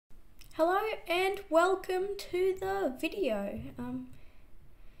Hello and welcome to the video.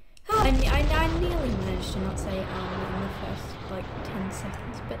 I nearly managed to not say in the first like 10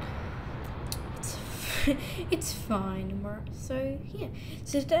 seconds, but it's fine. So yeah,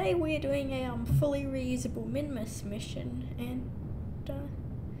 so today we're doing a fully reusable Minmus mission, and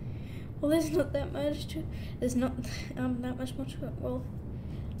well, there's not that much to that much more to it. Well,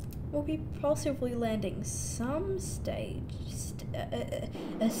 we'll be possibly landing some a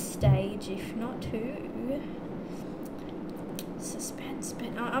stage, if not two. Suspense,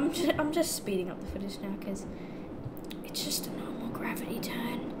 but I'm just speeding up the footage now because it's just a normal gravity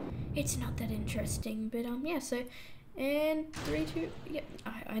turn. It's not that interesting, but yeah. So, and 3, 2, yeah.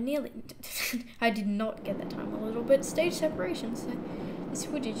 I nearly I did not get that time a little bit. Stage separation. So this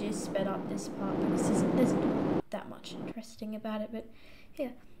footage is sped up this part because there's not that much interesting about it, but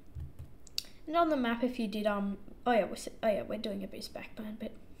yeah. And on the map, if you did we're doing a boost backburn,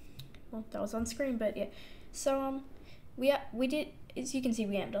 but well, that was on screen, but yeah. So we did, as you can see,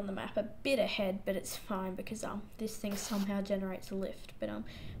 we ended on the map a bit ahead, but it's fine because this thing somehow generates a lift. But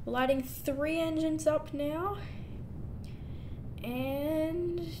we're lighting 3 engines up now,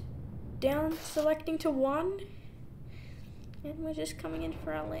 and down selecting to 1, and we're just coming in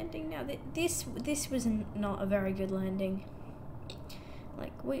for our landing now. This was not a very good landing.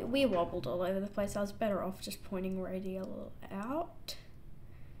 Like, we wobbled all over the place. I was better off just pointing radial out,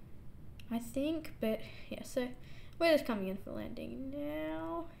 I think. But yeah, so we're just coming in for landing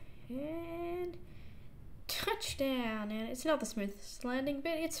now, and touchdown. And it's not the smoothest landing,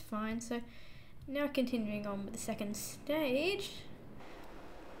 but it's fine. So now continuing on with the second stage,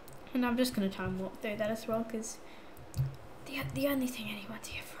 and I'm just going to time warp through that as well, because the only thing anyone's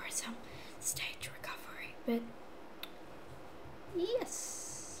here for is stage recovery. But yes,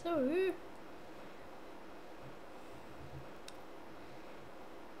 so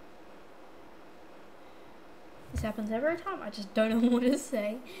this happens every time. I just don't know what to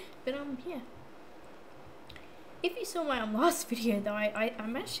say. But yeah. If you saw my last video though,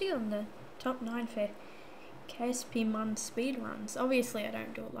 I'm actually on the top 9 for KSP Mun speedruns. Obviously I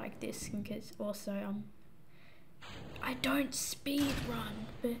don't do it like this because also I don't speed run,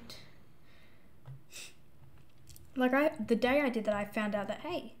 but like the day I did that, I found out that,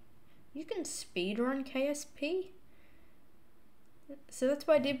 hey, you can speedrun KSP. So that's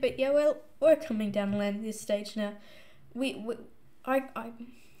what I did. But yeah, well, we're coming down and landing this stage now. I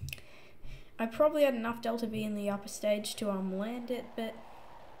probably had enough delta V in the upper stage to land it, but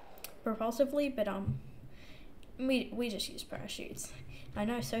propulsively. But we just used parachutes. I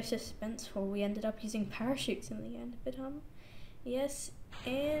know, so suspenseful. We ended up using parachutes in the end, but yes.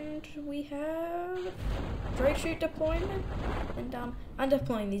 And we have straight shoot deployment, and I'm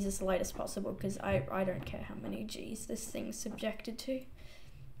deploying these as late as possible because I don't care how many G's this thing's subjected to.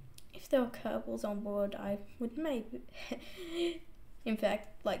 If there were Kerbals on board, I would maybe. In fact,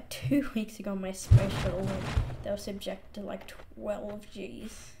 like 2 weeks ago, my space shuttle, they were subjected to like 12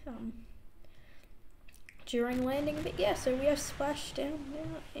 G's during landing. But yeah, so we have splashdown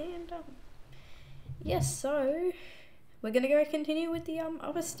now, and yes, so we're gonna go continue with the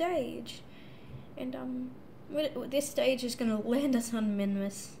upper stage, and this stage is gonna land us on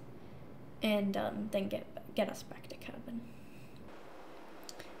Minmus, and then get us back to Carbon.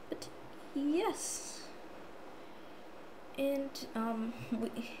 But yes, and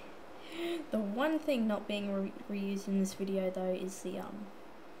the one thing not being reused in this video though is the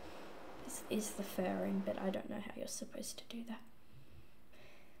is the fairing, but I don't know how you're supposed to do that.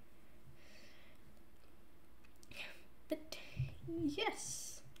 But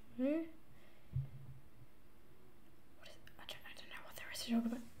yes, I don't know what there is to talk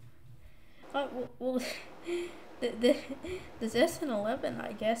about. Oh well, there's SN11,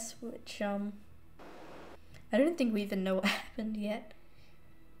 I guess, which I don't think we even know what happened yet.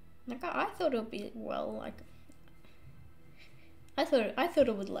 Like I thought it would be, well, like I thought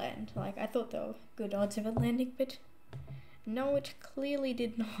it would land. Like I thought there were good odds of it landing, but no, it clearly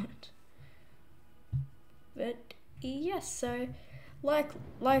did not. But yes, so like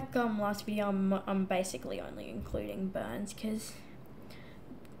last video, I'm basically only including burns because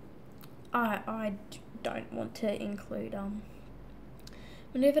I don't want to include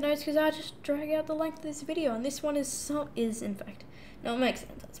maneuver notes because I just drag out the length of this video, and this one is in fact, no, it makes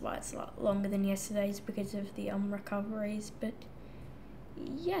sense. That's why it's a lot longer than yesterday's because of the recoveries. But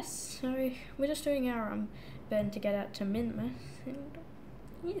yes, so we're just doing our burn to get out to Minmus, and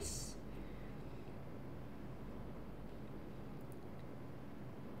yes.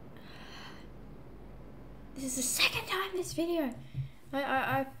 This is the second time this video.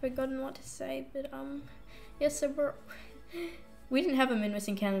 I've forgotten what to say, but yes, so we didn't have a Minmus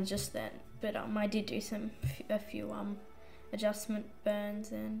encounter just then, but I did do a few adjustment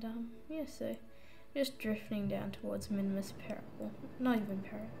burns, and yeah, so just drifting down towards Minmus well, not even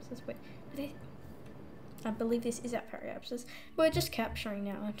Periapsis. Wait, I believe this is at Periapsis. We're just capturing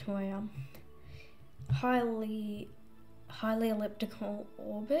now into a highly elliptical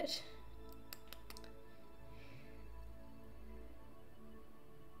orbit.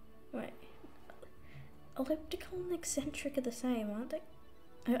 Wait, elliptical and eccentric are the same, aren't they?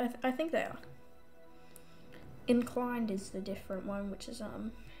 I think they are. Inclined is the different one, which is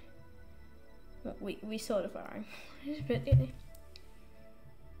we sort of are inclined,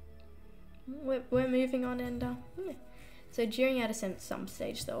 but we're moving on, and yeah. So during our descent at some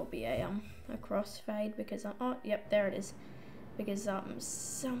stage there will be a crossfade because oh yep, there it is, because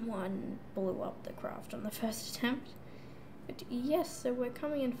someone blew up the craft on the first attempt. But yes, so we're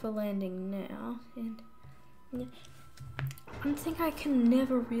coming in for landing now, and yeah, one thing I can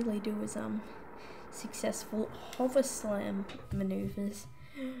never really do is successful hover slam maneuvers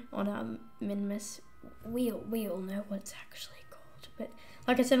on Minmus. We all know what it's actually called, but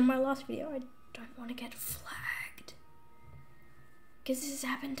like I said in my last video, I don't want to get flagged, because this has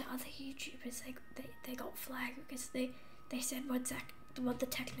happened to other YouTubers. They got flagged because they said what the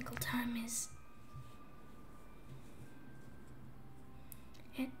technical term is.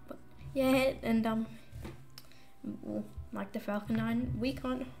 Yeah, and well, like the Falcon 9, we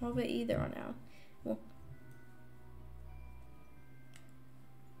can't hover either on our, well,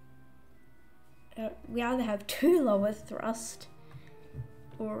 we either have too low a thrust,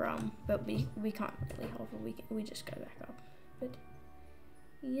 or but we can't really hover. We just go back up. But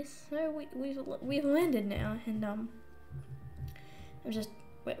yes, so we've landed now, and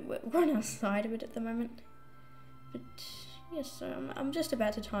we're on our side of it at the moment. But yes, so I'm just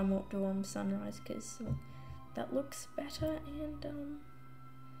about to time warp to sunrise, because that looks better, and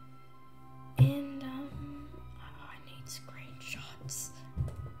I need screenshots.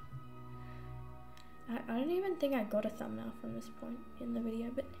 I don't even think I got a thumbnail from this point in the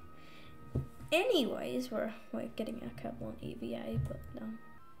video, but anyways, we're getting our couple on EVA, but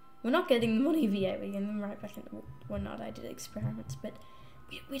we're not getting them on EVA, we're getting them right back in. Well, not, I did experiments, but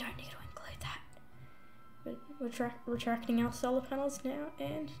we don't need to include that. But we're retracting our solar panels now,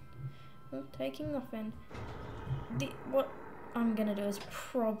 and we're taking off, and what I'm gonna do is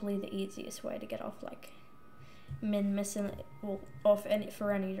probably the easiest way to get off like Minmus and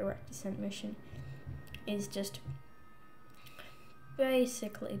for any direct descent mission is just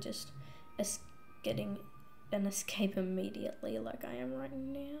basically just getting an escape immediately, like I am right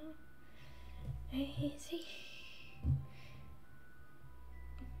now. Easy.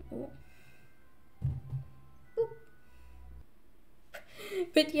 Ooh.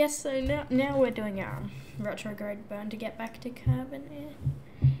 But yes, so now we're doing our retrograde burn to get back to carbon air.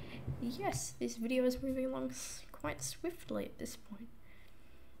 Yes, this video is moving along quite swiftly at this point.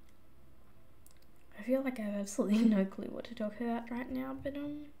 I feel like I have absolutely no clue what to talk about right now, but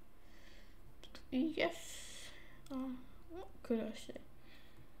yes. What could I say?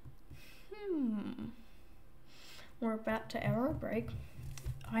 We're about to aero brake.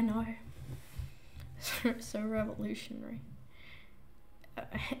 I know. So revolutionary.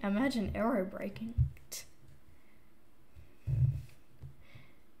 Imagine aero braking.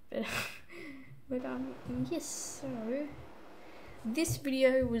 But yes, so this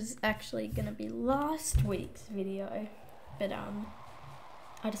video was actually gonna be last week's video, but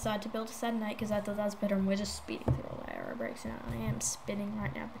I decided to build a Saturn 8 because I thought that was better, and we're just speeding through all the aero brakes now. I am spinning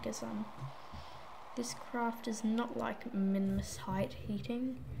right now because this craft is not like Minmus height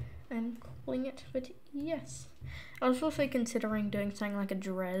heating, I'm calling it, but yes. I was also considering doing something like a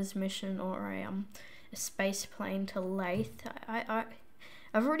Dres mission or a space plane to Lathe.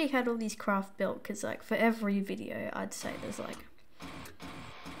 I've already had all these craft built, because like for every video I'd say there's like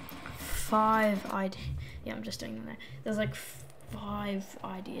 5 ideas. Yeah, I'm just doing that now. There's like 5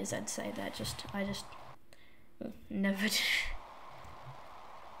 ideas I'd say that I just never did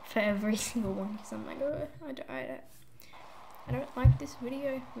for every single one, because I'm like, oh, I don't like this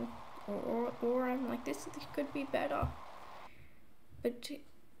video, or I'm like, this could be better. But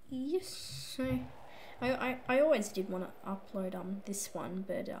yes, I always did want to upload this one,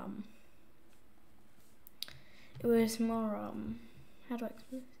 but it was more how do I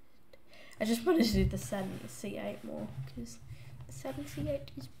explain it? I just wanted to do the Saturn C8 more, because the Saturn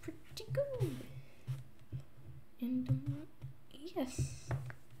C8 is pretty good. And yes.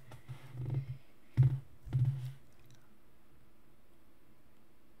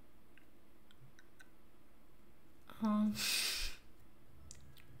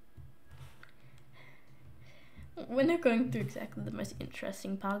 we're not going through exactly the most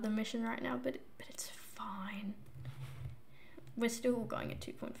interesting part of the mission right now, but it's fine. We're still going at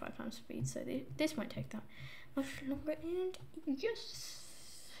 2.5 times speed, so this won't take that much longer. And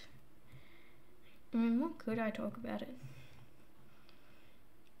yes, I mean, what could I talk about it?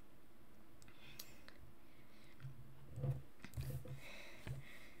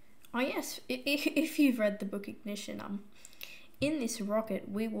 Oh yes, if you've read the book Ignition, in this rocket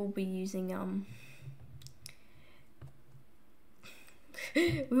we will be using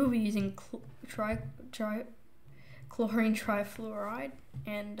chlorine trifluoride,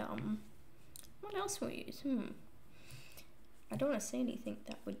 and what else will we use? I don't want to say anything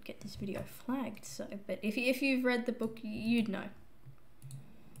that would get this video flagged, so but if you've read the book, you'd know.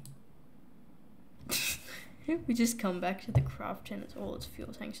 We just come back to the craft and it's all its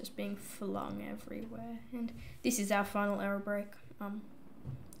fuel tanks just being flung everywhere, and this is our final air break. I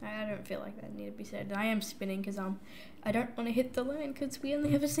don't feel like that need to be said. I am spinning because I don't want to hit the land because we only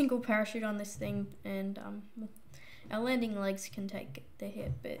have a single parachute on this thing, and our landing legs can take the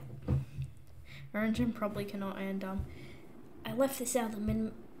hit, but our engine probably cannot. And I left this out of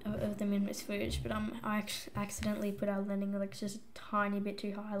the Minmus footage, but I accidentally put our landing legs just a tiny bit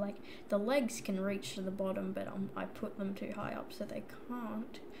too high. Like, the legs can reach to the bottom, but I put them too high up so they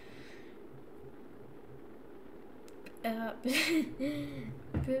can't. But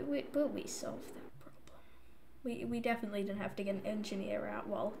we solved that problem. We definitely didn't have to get an engineer out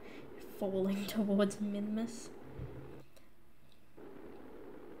while falling towards Minmus.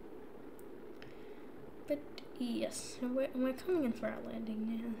 But yes, we're coming in for our landing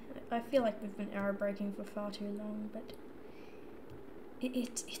now. I feel like we've been aero braking for far too long, but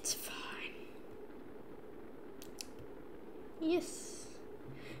it's fine. Yes.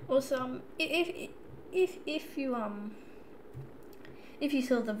 Also, if you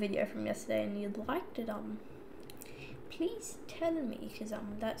saw the video from yesterday and you liked it, please tell me, because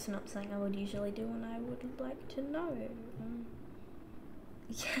that's not something I would usually do, and I would like to know.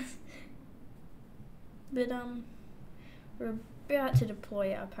 Yes. But we're about to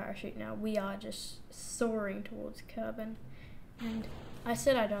deploy our parachute now. We are just soaring towards Kerbin, and I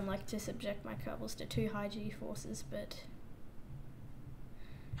said I don't like to subject my Kerbals to too high G-forces, but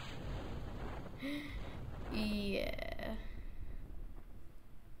yeah,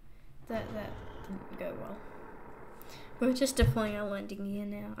 that didn't go well. We're just deploying our landing gear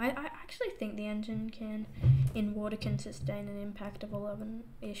now. I actually think the engine in water can sustain an impact of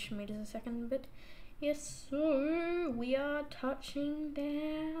 11-ish meters a second, but yes, so we are touching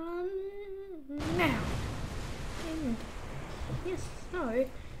down now. And yes, so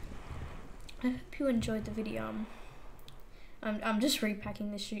I hope you enjoyed the video. I'm just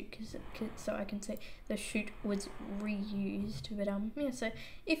repacking the chute so I can say the chute was reused. But yeah, so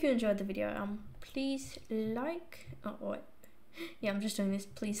if you enjoyed the video, please like. Oh wait, yeah, I'm just doing this.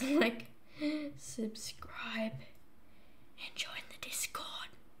 Please like, subscribe, and join the Discord.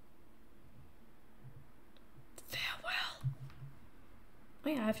 Farewell. Oh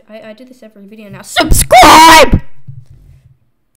yeah, I do this every video now. Subscribe!